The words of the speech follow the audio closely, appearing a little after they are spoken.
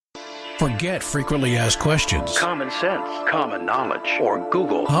Forget frequently asked questions. Common sense, common knowledge, or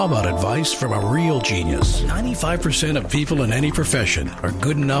Google. How about advice from a real genius? 95% of people in any profession are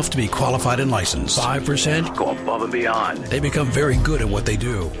good enough to be qualified and licensed. 5% go above and beyond. They become very good at what they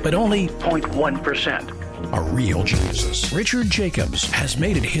do, but only 0.1% are real geniuses. Richard Jacobs has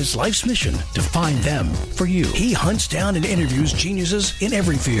made it his life's mission to find them for you. He hunts down and interviews geniuses in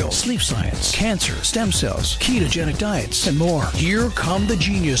every field: sleep science, cancer, stem cells, ketogenic diets, and more. Here come the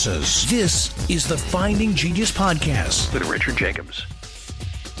geniuses. This is the Finding Genius Podcast with Richard Jacobs.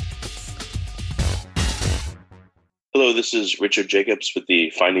 Hello, this is Richard Jacobs with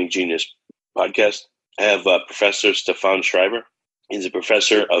the Finding Genius Podcast. I have Professor Stefan Schreiber. He's a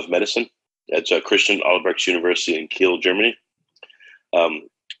professor of medicine at Christian Albrecht University in Kiel, Germany.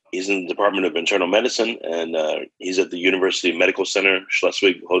 He's in the Department of Internal Medicine, and he's at the University Medical Center,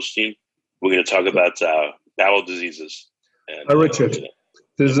 Schleswig-Holstein. We're going to talk about bowel diseases. And, Hi, Richard.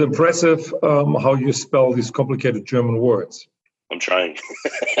 This is impressive how you spell these complicated German words. I'm trying.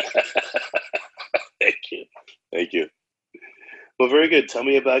 Thank you. Well, very good. Tell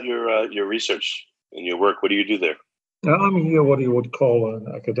me about your research and your work. What do you do there? I'm here what you would call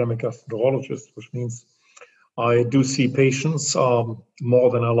an academic gastroenterologist, which means I do see patients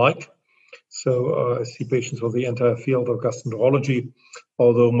more than I like. So I see patients for the entire field of gastroenterology,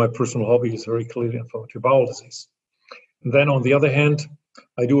 although my personal hobby is very clearly inflammatory bowel disease. And then on the other hand,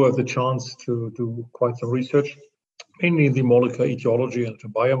 I do have the chance to do quite some research, mainly in the molecular etiology and the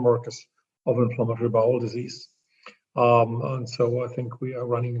biomarkers of inflammatory bowel disease. And so I think we are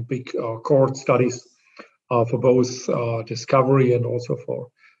running big cohort studies for both discovery and also for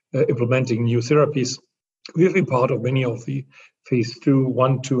implementing new therapies. We have been part of many of the phase 2,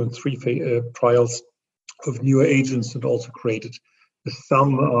 1, 2, and 3 trials of newer agents, and also created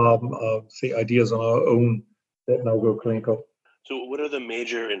some ideas on our own that now go clinical. So what are the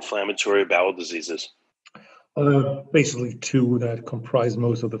major inflammatory bowel diseases? Basically two that comprise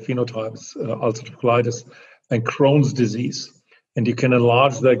most of the phenotypes, ulcerative colitis and Crohn's disease. And you can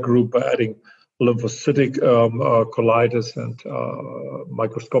enlarge that group by adding lymphocytic colitis and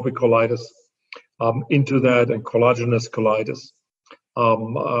microscopic colitis into that, and collagenous colitis.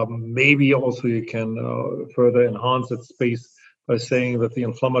 Maybe also you can further enhance that space by saying that the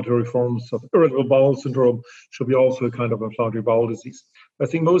inflammatory forms of irritable bowel syndrome should be also a kind of inflammatory bowel disease. I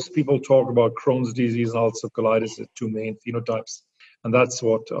think most people talk about Crohn's disease and ulcerative colitis as two main phenotypes, and that's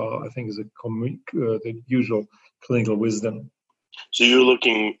what I think is the usual clinical wisdom. So you're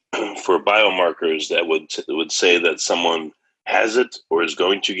looking for biomarkers that would say that someone has it or is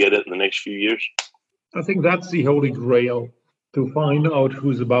going to get it in the next few years? I think that's the holy grail, to find out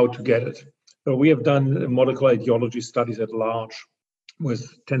who's about to get it. So we have done molecular etiology studies at large with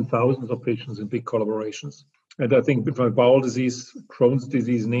 10,000s of patients in big collaborations. And I think inflammatory bowel disease, Crohn's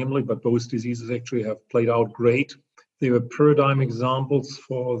disease namely, but both diseases actually have played out great. They were paradigm examples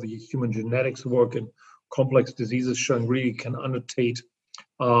for the human genetics work in complex diseases, showing really can annotate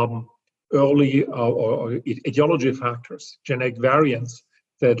early or etiology factors, genetic variants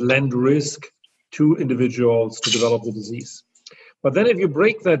that lend risk to individuals to develop the disease. But then if you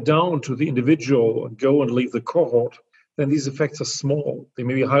break that down to the individual and go and leave the cohort, then these effects are small. They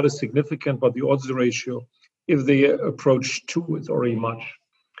may be highly significant, but the odds ratio, if they approach 2, is already much.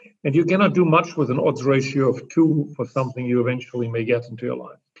 And you cannot do much with an odds ratio of 2 for something you eventually may get into your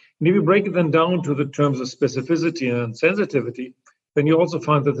life. And if you break it then down to the terms of specificity and sensitivity, then you also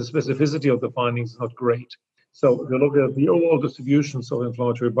find that the specificity of the findings is not great. So if you look at the overall distributions of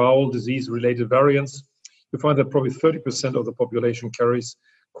inflammatory bowel disease-related variants, you find that probably 30% of the population carries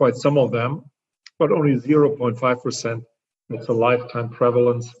quite some of them, but only 0.5%, that's a lifetime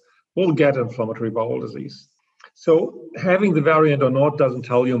prevalence, will get inflammatory bowel disease. So having the variant or not doesn't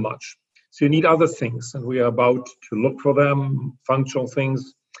tell you much. So you need other things, and we are about to look for them, functional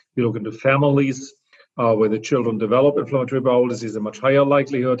things. We look into families where the children develop inflammatory bowel disease, a much higher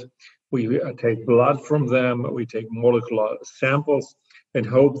likelihood. We take blood from them, we take molecular samples, and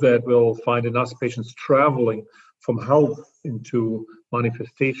hope that we'll find enough patients traveling from health into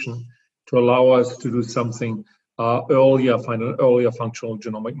manifestation to allow us to do something earlier, find an earlier functional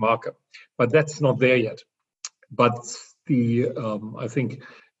genomic marker. But that's not there yet. But I think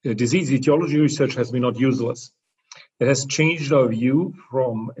the disease etiology research has been not useless. It has changed our view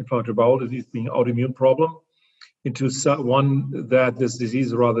from inflammatory bowel disease being an autoimmune problem into one that this disease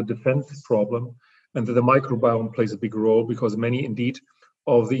is a rather defensive problem, and that the microbiome plays a big role, because many indeed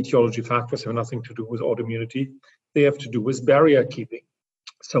of the etiology factors have nothing to do with autoimmunity. They have to do with barrier keeping.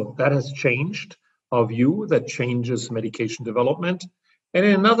 So that has changed our view, that changes medication development. And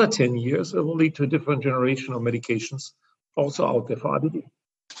in another 10 years, it will lead to a different generation of medications also out there for IBD.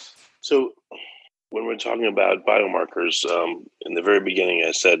 So when we're talking about biomarkers, in the very beginning,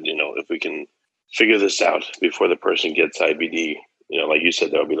 I said, if we can figure this out before the person gets IBD, like you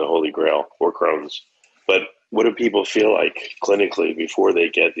said, that would be the holy grail for Crohn's. But what do people feel like clinically before they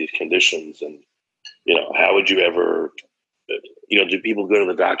get these conditions? And, how would you ever, do people go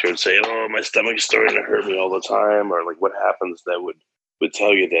to the doctor and say, oh, my stomach's starting to hurt me all the time? Or like what happens that would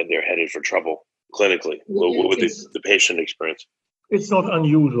tell you that they're headed for trouble clinically? What would the patient experience? It's not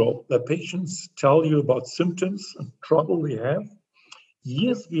unusual that patients tell you about symptoms and trouble they have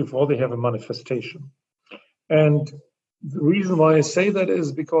years before they have a manifestation. And the reason why I say that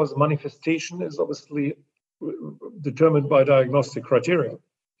is because manifestation is obviously determined by diagnostic criteria.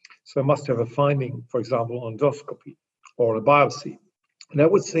 So I must have a finding, for example, endoscopy or a biopsy. And I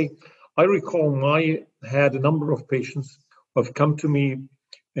would say, I recall I had a number of patients who have come to me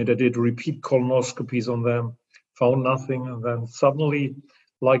and I did repeat colonoscopies on them, found nothing, and then suddenly,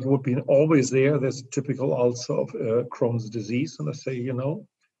 like it would be always there's a typical ulcer of Crohn's disease. And I say,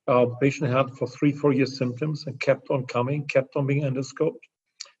 patient had for 3-4 years symptoms and kept on coming, kept on being endoscoped.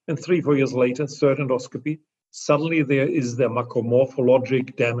 And 3-4 years later, third endoscopy, suddenly there is the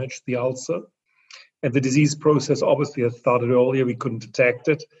macromorphologic damage, the ulcer. And the disease process obviously had started earlier. We couldn't detect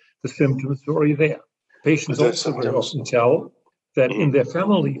it. The symptoms were already there. Patients also very often tell that in their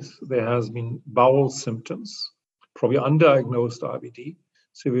families, there has been bowel symptoms, probably undiagnosed IBD.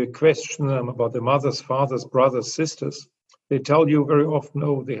 So we question them about their mothers, fathers, brothers, sisters. They tell you very often,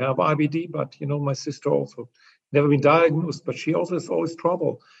 oh, they have IBD, but my sister also never been diagnosed, but she also has always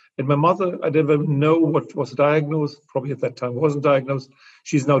trouble. And my mother, I never know what was diagnosed, probably at that time wasn't diagnosed.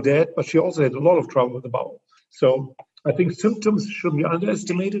 She's now dead, but she also had a lot of trouble with the bowel. So I think symptoms shouldn't be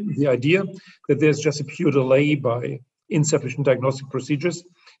underestimated. The idea that there's just a pure delay by insufficient diagnostic procedures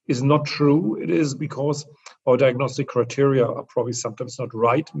is not true. It is because our diagnostic criteria are probably sometimes not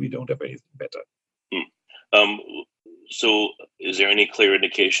right. We don't have anything better. So is there any clear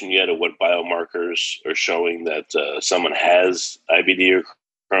indication yet of what biomarkers are showing that someone has IBD or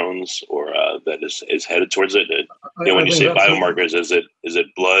Crohn's, or that is headed towards it? When you say biomarkers, is it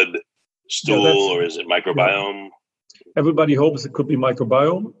blood, stool, or is it microbiome? Yeah. Everybody hopes it could be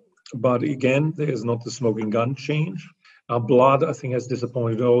microbiome, but again, there is not the smoking gun change. Blood, I think, has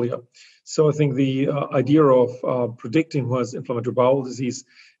disappointed earlier. So I think the idea of predicting who has inflammatory bowel disease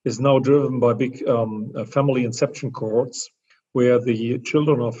is now driven by big family inception cohorts, where the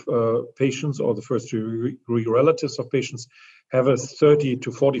children of patients or the first degree relatives of patients have a 30 to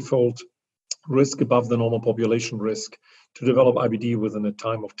 40-fold risk above the normal population risk to develop IBD within a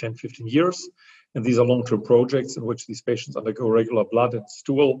time of 10, 15 years. And these are long-term projects in which these patients undergo regular blood and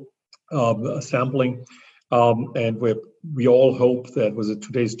stool sampling. And we all hope that with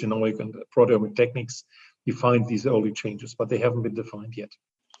today's genomic and proteomic techniques, we find these early changes, but they haven't been defined yet.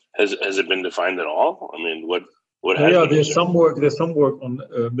 Has it been defined at all? I mean, what has been? There's some work on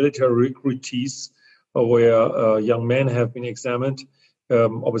military recruitees where young men have been examined,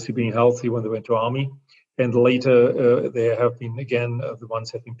 obviously being healthy when they went to army. And later, there have been, again, the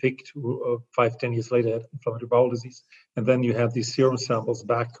ones have been picked who 5-10 years later had inflammatory bowel disease. And then you have these serum samples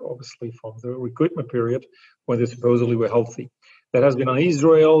back, obviously, from the recruitment period when they supposedly were healthy. That has been on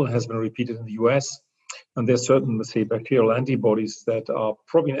Israel, has been repeated in the US. And there's certain, let's say, bacterial antibodies that are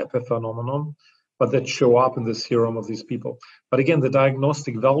probably an epiphenomenon, but that show up in the serum of these people. But again, the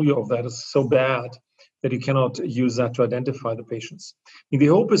diagnostic value of that is so bad that you cannot use that to identify the patients. And the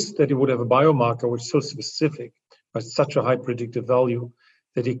hope is that you would have a biomarker which is so specific, has such a high predictive value,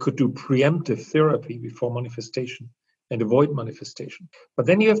 that it could do preemptive therapy before manifestation and avoid manifestation. But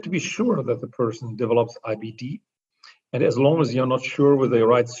then you have to be sure that the person develops IBD. And as long as you're not sure with the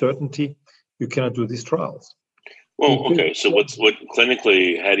right certainty, you cannot do these trials. Well, okay. So what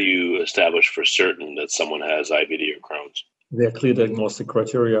clinically, how do you establish for certain that someone has IBD or Crohn's? There are clear diagnostic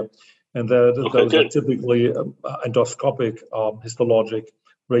criteria. And those are typically endoscopic, histologic,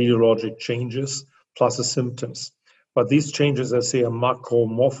 radiologic changes, plus the symptoms. But these changes, I say, are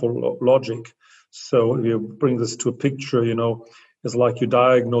macromorphologic. So if you bring this to a picture, it's like you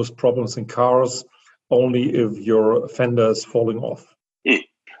diagnose problems in cars only if your fender is falling off.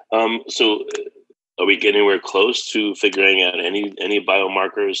 So are we getting anywhere close to figuring out any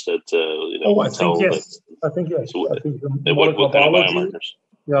biomarkers that, I think yes. I think yes. So I think what kind of biomarkers?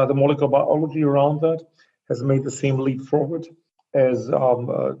 Yeah, the molecular biology around that has made the same leap forward as,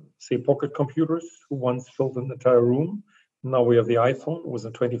 say, pocket computers, who once filled an entire room. Now we have the iPhone,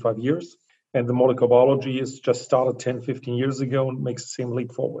 within 25 years. And the molecular biology is just started 10, 15 years ago and makes the same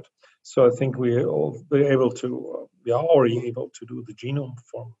leap forward. So I think we are already able to do the genome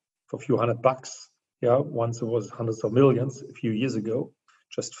for a few $100. Yeah, once it was hundreds of millions a few years ago.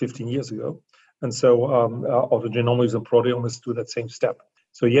 just 15 years ago. And so also genomics and proteomics do that same step.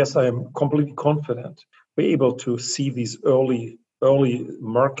 So yes, I am completely confident we're able to see these early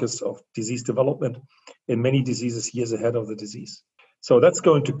markers of disease development in many diseases years ahead of the disease. So that's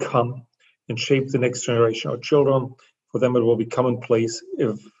going to come and shape the next generation of children. For them, it will be commonplace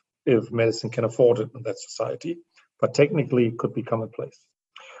if medicine can afford it in that society. But technically, it could be commonplace.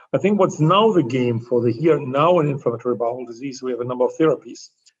 I think what's now the game for the here and now in inflammatory bowel disease, we have a number of therapies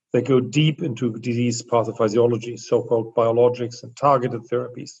that go deep into disease pathophysiology, so-called biologics and targeted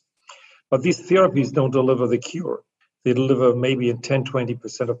therapies. But these therapies don't deliver the cure. They deliver maybe in 10,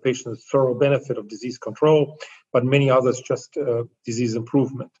 20% of patients thorough benefit of disease control, but many others just disease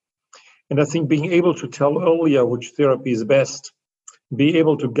improvement. And I think being able to tell earlier which therapy is best, be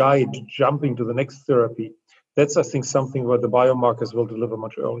able to guide jumping to the next therapy, that's, I think, something where the biomarkers will deliver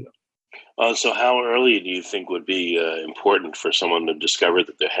much earlier. So how early do you think would be important for someone to discover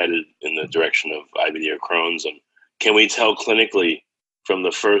that they're headed in the direction of IBD or Crohn's? And can we tell clinically from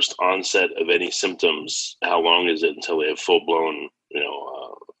the first onset of any symptoms, how long is it until they have full-blown,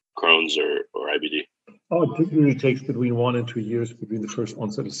 Crohn's or IBD? Oh, it typically takes between 1 and 2 years between the first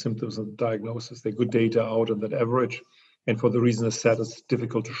onset of symptoms and the diagnosis. There's good data out on that average. And for the reason I said, it's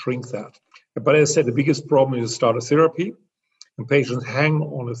difficult to shrink that. But as I said, the biggest problem is to start a therapy, and patients hang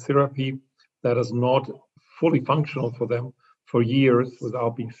on a therapy that is not fully functional for them for years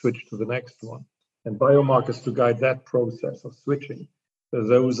without being switched to the next one. And biomarkers to guide that process of switching,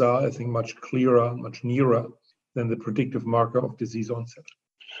 those are, I think, much clearer, much nearer than the predictive marker of disease onset.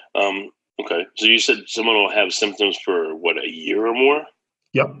 Okay. So you said someone will have symptoms for, a year or more?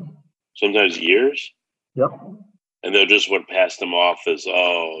 Yep. Sometimes years? Yep. And they'll just pass them off as,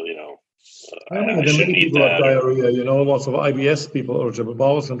 I shouldn't eat people that. Have diarrhea, lots of IBS people, irritable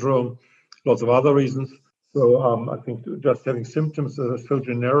bowel syndrome, lots of other reasons. So I think just having symptoms that are so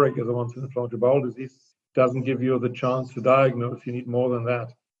generic as the ones in inflammatory bowel disease doesn't give you the chance to diagnose. You need more than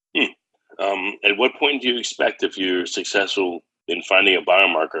that. At what point do you expect, if you're successful in finding a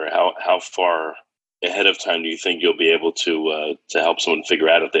biomarker, how far ahead of time do you think you'll be able to help someone figure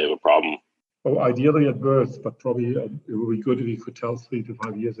out if they have a problem? Oh, ideally at birth, but probably it would be good if you could tell 3 to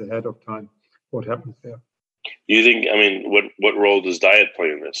 5 years ahead of time what happens there. Do you think, what role does diet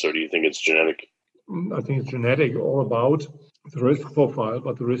play in this, or do you think it's genetic? I think it's genetic, all about the risk profile,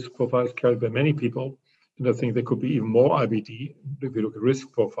 but the risk profile is carried by many people. And I think there could be even more IBD if you look at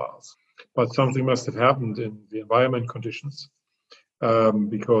risk profiles. But something must have happened in the environment conditions,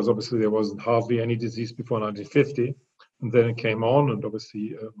 because obviously there wasn't hardly any disease before 1950. And then it came on and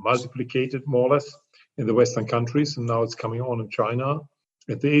obviously multiplicated more or less in the Western countries. And now it's coming on in China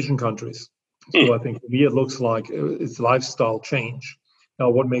and the Asian countries. So I think for me, it looks like it's lifestyle change.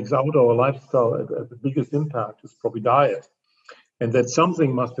 Now, what makes out our lifestyle the biggest impact is probably diet. And that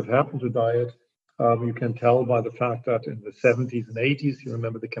something must have happened to diet. You can tell by the fact that in the 70s and 80s, you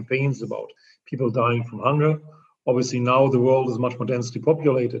remember the campaigns about people dying from hunger. Obviously, now the world is much more densely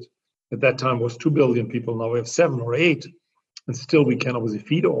populated. At that time, it was 2 billion people. Now we have 7 or 8. And still, we can obviously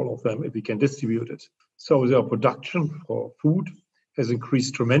feed all of them if we can distribute it. So our production for food has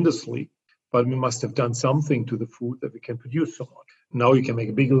increased tremendously. But we must have done something to the food that we can produce so much. Now you can make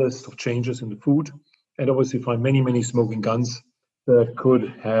a big list of changes in the food and obviously find many, many smoking guns that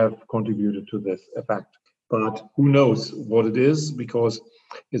could have contributed to this effect. But who knows what it is, because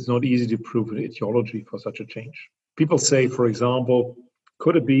it's not easy to prove an etiology for such a change. People say, for example,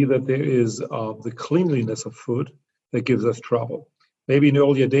 could it be that there is the cleanliness of food that gives us trouble? Maybe in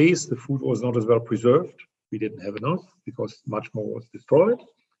earlier days, the food was not as well preserved. We didn't have enough because much more was destroyed.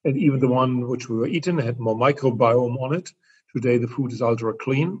 And even the one which we were eating had more microbiome on it. Today, the food is ultra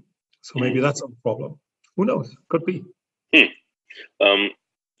clean. So maybe that's a problem. Who knows? Could be.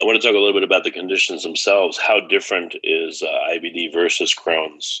 I want to talk a little bit about the conditions themselves. How different is IBD versus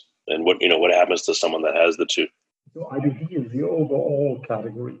Crohn's? And what happens to someone that has the two? So IBD is the overall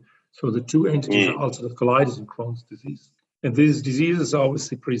category. So the two entities are ulcerative colitis and Crohn's disease. And these diseases are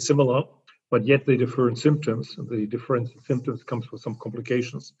obviously pretty similar, but yet they differ in symptoms. And the difference in symptoms comes with some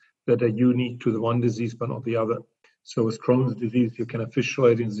complications that are unique to the one disease, but not the other. So with Crohn's disease, you can have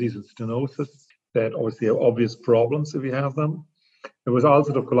fistulating disease and stenosis that obviously have obvious problems if you have them. And with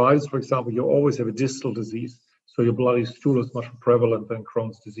ulcerative colitis, for example, you always have a distal disease. So your bloody stool is much more prevalent than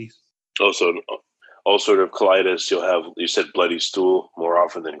Crohn's disease. Also, ulcerative colitis, you said bloody stool more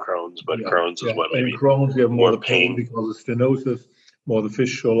often than Crohn's, but Crohn's is what maybe. In Crohn's, you have more the pain pain because of stenosis, more the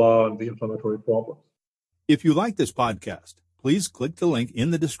fistula and the inflammatory problems. If you like this podcast, please click the link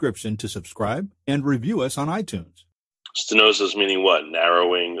in the description to subscribe and review us on iTunes. Stenosis meaning what?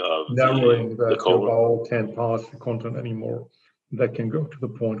 Narrowing of the the colon? bowel can't pass the content anymore. that can go to the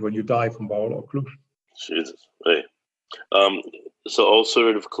point when you die from bowel occlusion. Jesus. Right. So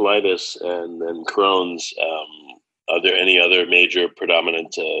ulcerative colitis and then Crohn's, are there any other major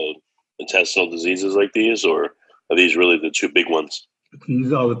predominant intestinal diseases like these, or are these really the two big ones?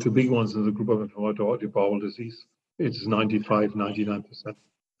 These are the two big ones in the group of inflammatory bowel disease. It's 95, 99%.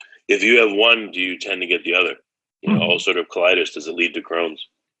 If you have one, do you tend to get the other? Ulcerative colitis, does it lead to Crohn's?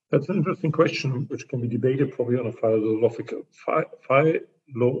 That's an interesting question, which can be debated probably on a philosophical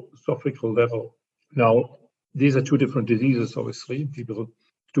level. Now, these are two different diseases, obviously. People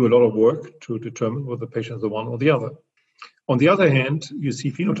do a lot of work to determine whether the patient is the one or the other. On the other hand, you see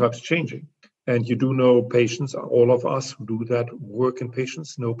phenotypes changing. And you do know patients, all of us who do that work in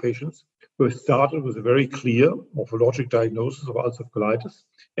patients, know patients who have started with a very clear morphologic diagnosis of ulcerative colitis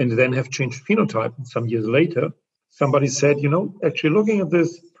and then have changed phenotype. And some years later, somebody said, actually looking at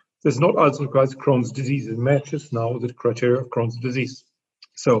this, there's not ulcerative colitis, Crohn's disease. It matches now the criteria of Crohn's disease.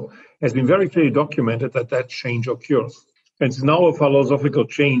 So it has been very clearly documented that change occurs. And it's now a philosophical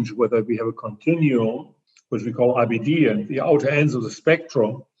change whether we have a continuum, which we call IBD, and the outer ends of the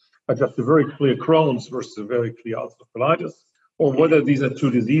spectrum are just a very clear Crohn's versus a very clear ulcerative colitis, or whether these are two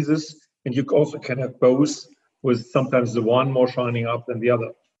diseases, and you also can have both, with sometimes the one more shining up than the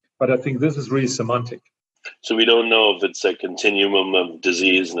other. But I think this is really semantic. So we don't know if it's a continuum of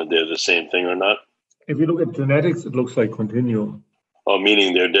disease and that they're the same thing or not? If you look at genetics, it looks like continuum. Oh,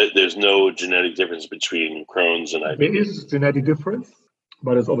 meaning there's no genetic difference between Crohn's and IBD? There is genetic difference,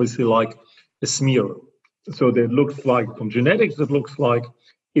 but it's obviously like a smear. So that looks like, from genetics, it looks like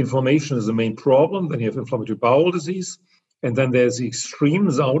inflammation is the main problem. Then you have inflammatory bowel disease. And then there's the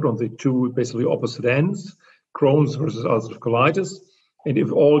extremes out on the two basically opposite ends, Crohn's versus ulcerative colitis. And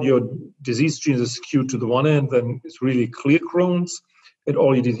if all your disease genes are skewed to the one end, then it's really clear Crohn's. And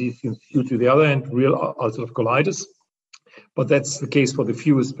all your disease genes skewed to the other end, real ulcerative colitis. But that's the case for the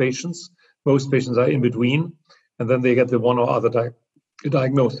fewest patients. Most patients are in between. And then they get the one or other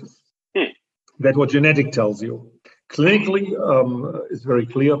diagnosis. That's what genetic tells you. Clinically, it's very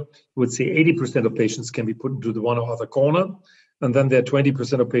clear. I would say 80% of patients can be put into the one or other corner. And then there are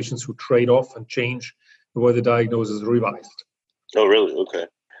 20% of patients who trade off and change where the diagnosis is revised. Oh, really? Okay.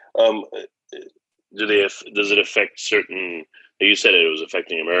 Does it affect certain, you said it was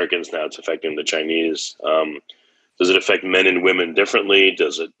affecting Americans, now it's affecting the Chinese. Does it affect men and women differently?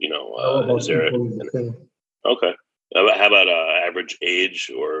 Does it, is there... Okay. How about average age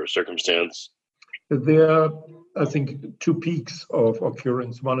or circumstance? There are, I think, two peaks of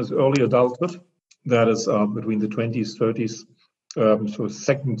occurrence. One is early adulthood, that is between the 20s, 30s, so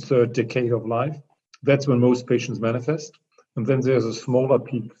second, third decade of life. That's when most patients manifest. And then there's a smaller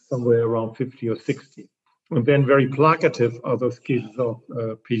peak somewhere around 50 or 60. And then very placative are those cases of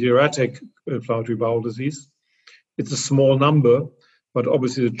pediatric inflammatory bowel disease. It's a small number, but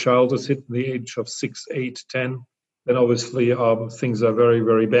obviously the child is hitting the age of 6, 8, 10, then obviously things are very,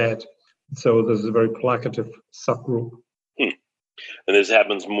 very bad. So there's a very placative subgroup. And this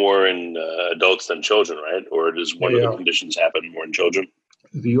happens more in adults than children, right? Or does one of the conditions happen more in children?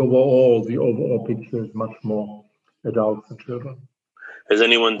 The overall picture is much more adults and children. Has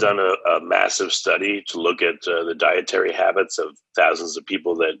anyone done a massive study to look at the dietary habits of thousands of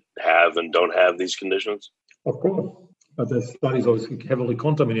people that have and don't have these conditions? Of course. But the study is obviously heavily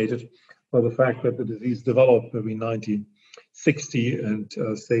contaminated by the fact that the disease developed between 1960 and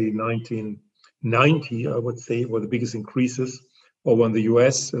say 1990, I would say, were the biggest increases, or in the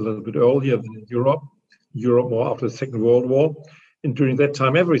US a little bit earlier than in Europe more after the Second World War. And during that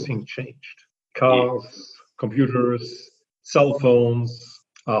time, everything changed. Cars, computers, cell phones,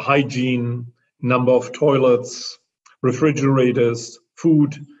 hygiene, number of toilets, refrigerators,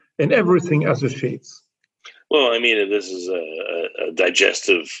 food, and everything associates. Well, I mean, this is a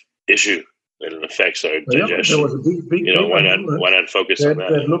digestive issue. And it affects our digestion. There was a big why not focus on that?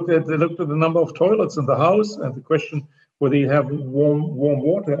 They looked at the number of toilets in the house and the question whether you have warm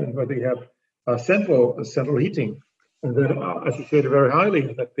water and whether you have central heating. And then associated very highly.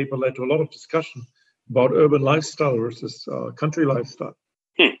 And that paper led to a lot of discussion about urban lifestyle versus country lifestyle.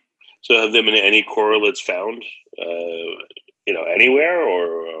 So have there been any correlates found, anywhere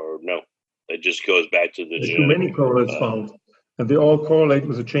or no? It just goes back to the There's too many correlates found. And they all correlate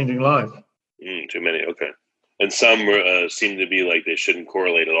with a changing life. Too many, okay. And some seem to be like they shouldn't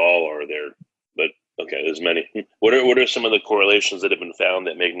correlate at all, but okay, there's many. What are some of the correlations that have been found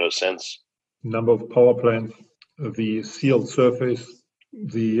that make no sense? Number of power plants, the sealed surface,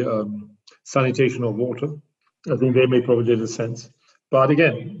 the sanitation of water. I think they make probably little sense. But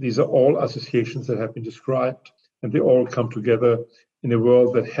again, these are all associations that have been described, and they all come together in a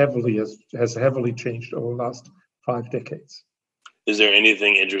world that has heavily changed over the last 5 decades. Is there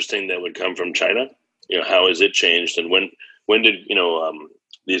anything interesting that would come from China? How has it changed, and when did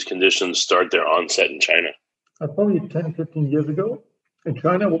these conditions start their onset in China? Probably 10, 15 years ago. And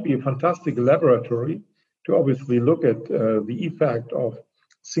China would be a fantastic laboratory to obviously look at the effect of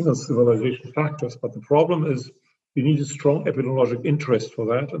single civilization factors. But the problem is you need a strong epidemiologic interest for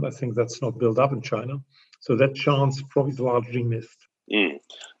that. And I think that's not built up in China. So that chance probably is largely missed.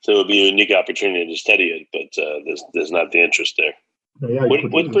 So it would be a unique opportunity to study it, but there's not the interest there. Yeah,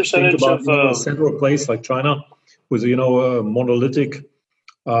 what percentage of a central place like China with a monolithic,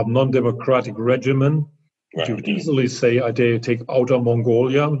 non-democratic regimen? Right. You could easily say, I take Outer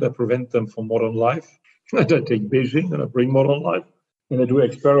Mongolia that prevent them from modern life. And I take Beijing and I bring modern life. And I do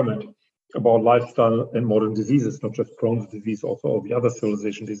experiment about lifestyle and modern diseases, not just Crohn's disease, also all the other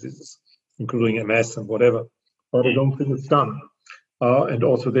civilization diseases, including MS and whatever. But I don't think it's done. And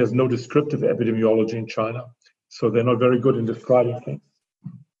also there's no descriptive epidemiology in China. So they're not very good in describing things.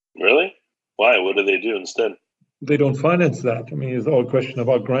 Really? Why? What do they do instead? They don't finance that. I mean, it's all a question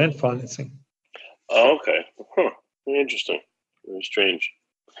about grant financing. Oh, okay. Interesting. Very strange.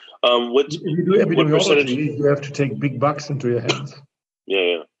 If you do epidemiology, you have to take big bucks into your hands.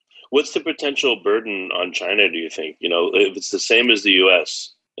 Yeah. What's the potential burden on China, do you think? If it's the same as the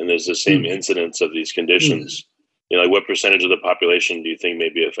U.S. and there's the same incidence of these conditions, what percentage of the population do you think may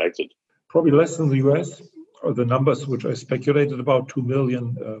be affected? Probably less than the U.S. Or the numbers which I speculated about, 2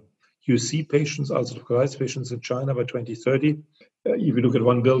 million UC patients, ulcerative colitis patients in China by 2030. If you look at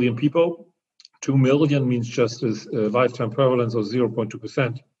 1 billion people, 2 million means just a lifetime prevalence of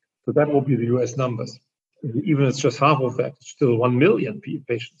 0.2%. So that will be the US numbers. Even if it's just half of that, it's still 1 million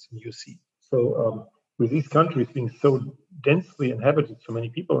patients in UC. So with these countries being so densely inhabited, so many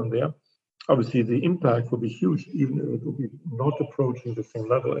people in there, obviously the impact will be huge, even if it will be not approaching the same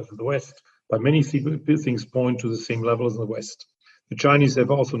level as in the West. But many things point to the same level as in the West. The Chinese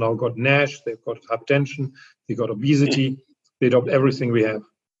have also now got NASH, they've got hypertension, they've got obesity, they adopt everything we have.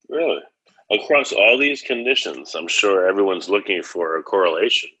 Really? Across all these conditions, I'm sure everyone's looking for a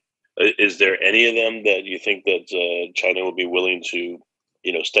correlation. Is there any of them that you think that China will be willing to,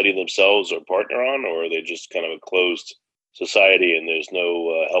 study themselves or partner on, or are they just kind of a closed society and there's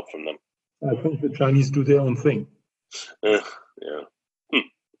no help from them? I think the Chinese do their own thing. Yeah.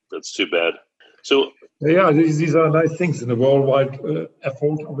 That's too bad. So these are nice things in a worldwide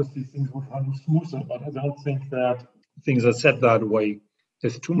effort. Obviously, things would run smoother, but I don't think that things are set that way.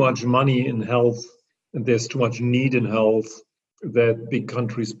 There's too much money in health, and there's too much need in health that big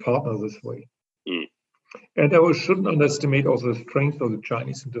countries partner this way. And we shouldn't underestimate also the strength of the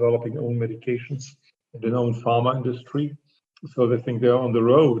Chinese in developing own medications and their own pharma industry. So they think they're on the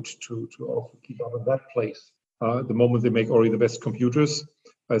road to also keep up in that place. The moment they make already the best computers,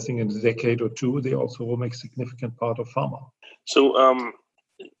 I think in a decade or two, they also will make a significant part of pharma. So,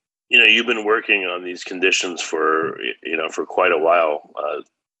 you've been working on these conditions for quite a while.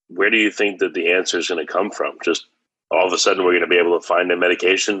 Where do you think that the answer is going to come from? Just all of a sudden we're going to be able to find a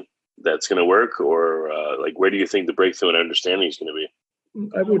medication that's going to work, or where do you think the breakthrough in understanding is going to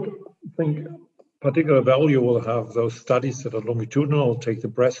be? I would think particular value will have those studies that are longitudinal, take the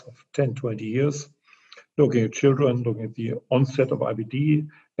breadth of 10, 20 years, looking at children, looking at the onset of IBD,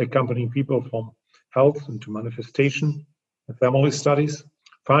 accompanying people from health into manifestation, family studies,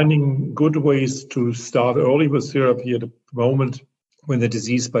 finding good ways to start early with therapy at a moment when the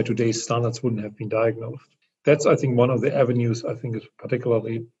disease by today's standards wouldn't have been diagnosed. That's, I think, one of the avenues I think is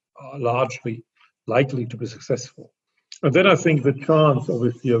particularly largely likely to be successful. And then I think the chance,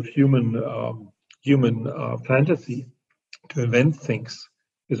 obviously, of human fantasy to invent things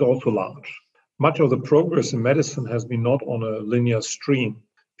is also large. Much of the progress in medicine has been not on a linear stream.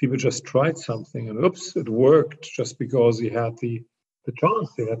 People just tried something and oops, it worked just because they had the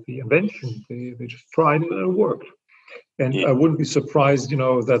chance, they had the invention, they just tried it and it worked. And I wouldn't be surprised,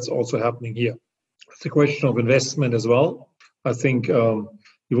 that's also happening here. It's a question of investment as well. I think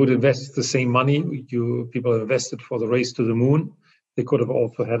you would invest the same money people have invested for the race to the moon. They could have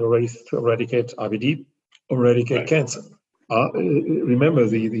also had a race to eradicate IBD or eradicate cancer. Remember,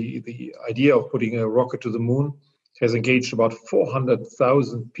 the idea of putting a rocket to the moon has engaged about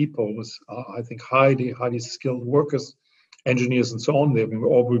 400,000 people with, I think, highly skilled workers, engineers, and so on. They've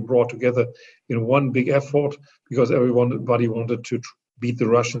all been brought together in one big effort because everybody wanted to beat the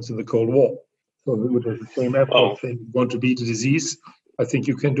Russians in the Cold War. So with the same effort, they want to beat the disease. I think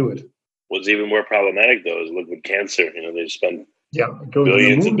you can do it. What's even more problematic, though, is look with cancer. They spend going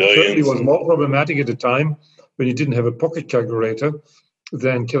billions to the moon and billions. Certainly was more problematic at the time when you didn't have a pocket calculator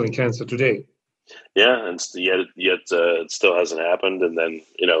than killing cancer today. Yeah, and yet it still hasn't happened. And then,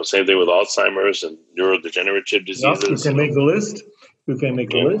 same thing with Alzheimer's and neurodegenerative diseases. You can make the list. You can make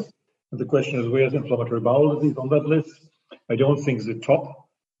the list. And the question is, where's inflammatory bowel disease on that list? I don't think it's the top,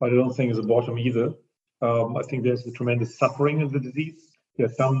 but I don't think it's the bottom either. I think there's a tremendous suffering in the disease. There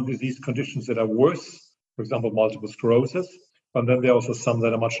are some disease conditions that are worse, for example, multiple sclerosis, and then there are also some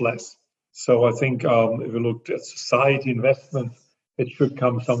that are much less. So I think if you look at society investment, it should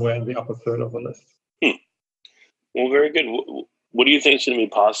come somewhere in the upper third of the list. Well, very good. What do you think is going to be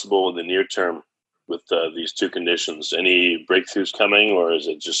possible in the near term with these two conditions? Any breakthroughs coming, or is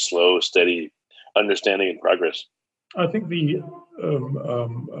it just slow, steady understanding and progress? I think the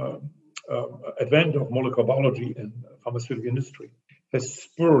advent of molecular biology in the pharmaceutical industry has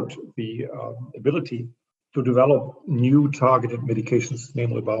spurred the ability to develop new targeted medications,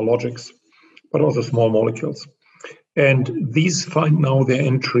 namely biologics, but also small molecules. And these find now their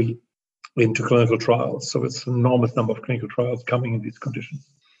entry into clinical trials. So it's an enormous number of clinical trials coming in these conditions.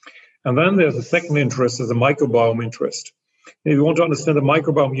 And then there's a second interest, there's a microbiome interest. If you want to understand the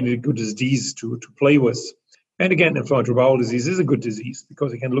microbiome, you need a good disease to play with. And again, inflammatory bowel disease is a good disease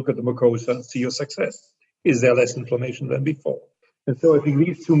because you can look at the mucosa and see your success. Is there less inflammation than before? And so I think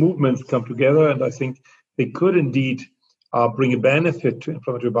these two movements come together, and I think they could indeed bring a benefit to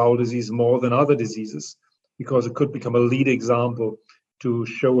inflammatory bowel disease more than other diseases, because it could become a lead example to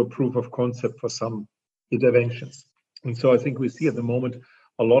show a proof of concept for some interventions. And so I think we see at the moment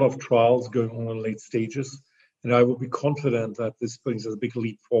a lot of trials going on in late stages, and I will be confident that this brings us a big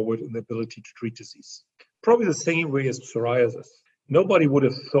leap forward in the ability to treat disease. Probably the same way as psoriasis. Nobody would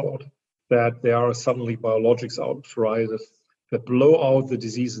have thought that there are suddenly biologics out of psoriasis that blow out the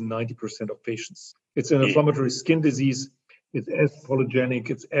disease in 90% of patients. It's an inflammatory skin disease. It's as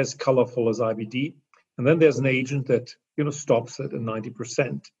polygenic, it's as colorful as IBD. And then there's an agent that stops it in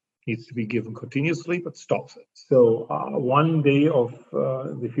 90%. Needs to be given continuously, but stops it. So one day of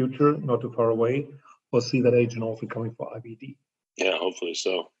the future, not too far away, we'll see that agent also coming for IBD. Yeah, hopefully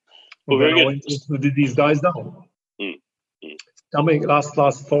so. Well, very good. The disease dies down. Stomach,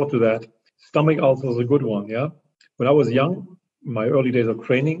 last thought to that. Stomach ulcer is a good one, yeah? When I was young, in my early days of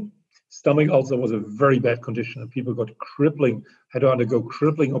training, stomach ulcer was a very bad condition, and people got had to undergo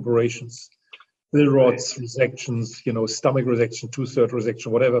crippling operations. Little rods, resections, stomach resection, two-third resection,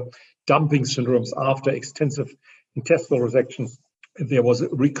 whatever, dumping syndromes after extensive intestinal resections. And there was a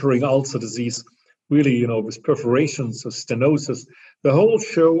recurring ulcer disease, really, with perforations, or stenosis, the whole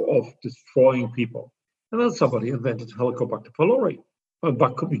show of destroying people. And then somebody invented Helicobacter pylori. A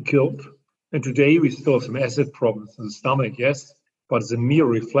bug could be killed. And today we still have some acid problems in the stomach, yes, but it's a mere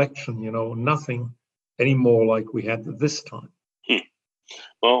reflection, nothing anymore like we had this time.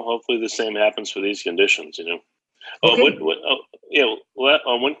 Well, hopefully the same happens for these conditions, Okay. One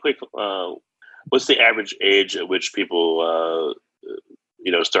quick, what's the average age at which people,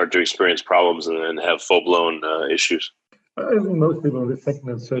 start to experience problems and have full-blown issues? I think most people in the second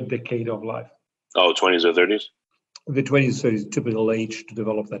and third decade of life. Oh, 20s or 30s? The 20s, 30s is typical age to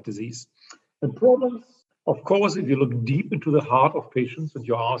develop that disease. And problems, of course, if you look deep into the heart of patients and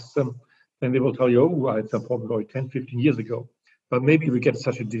you ask them, then they will tell you, I had some problem like 10, 15 years ago. But maybe if you get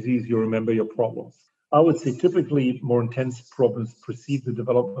such a disease, you remember your problems. I would say typically more intense problems precede the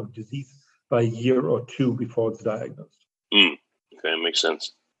development of disease by a year or two before it's diagnosed. Okay, makes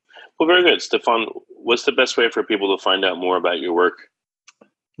sense. Well, very good. Stefan, what's the best way for people to find out more about your work?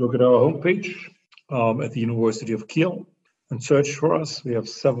 Look at our homepage at the University of Kiel and search for us. We have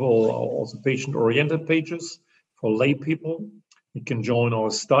several also patient-oriented pages for lay people. You can join our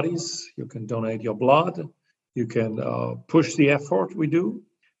studies. You can donate your blood. You can push the effort we do.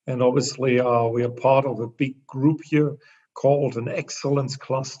 And obviously, we are part of a big group here called an excellence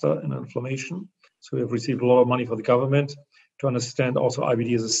cluster in inflammation. So we have received a lot of money from the government to understand also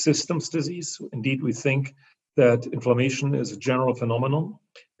IBD as a systems disease. Indeed, we think that inflammation is a general phenomenon,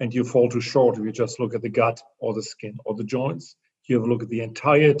 and you fall too short if you just look at the gut or the skin or the joints. You have to look at the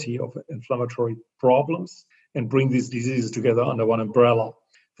entirety of inflammatory problems and bring these diseases together under one umbrella.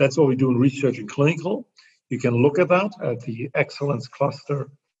 That's what we do in research and clinical. You can look at that at the Excellence Cluster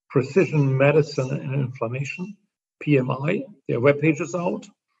Precision Medicine and Inflammation, PMI. Their webpage is out.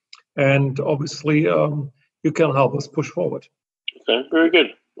 And obviously, you can help us push forward. Okay, very good.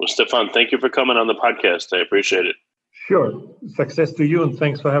 Well, Stefan, thank you for coming on the podcast. I appreciate it. Sure. Success to you, and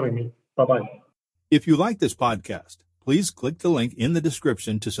thanks for having me. Bye-bye. If you like this podcast, please click the link in the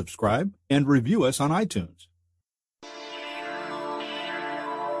description to subscribe and review us on iTunes.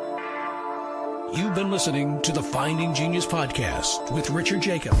 You've been listening to the Finding Genius podcast with Richard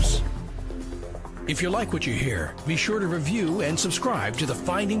Jacobs. If you like what you hear, be sure to review and subscribe to the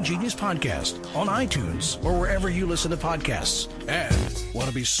Finding Genius podcast on iTunes or wherever you listen to podcasts. And want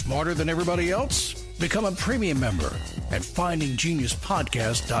to be smarter than everybody else? Become a premium member at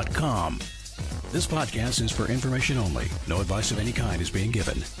findinggeniuspodcast.com. This podcast is for information only. No advice of any kind is being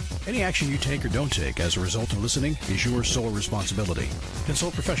given. Any action you take or don't take as a result of listening is your sole responsibility.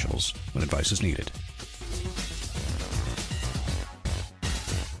 Consult professionals when advice is needed.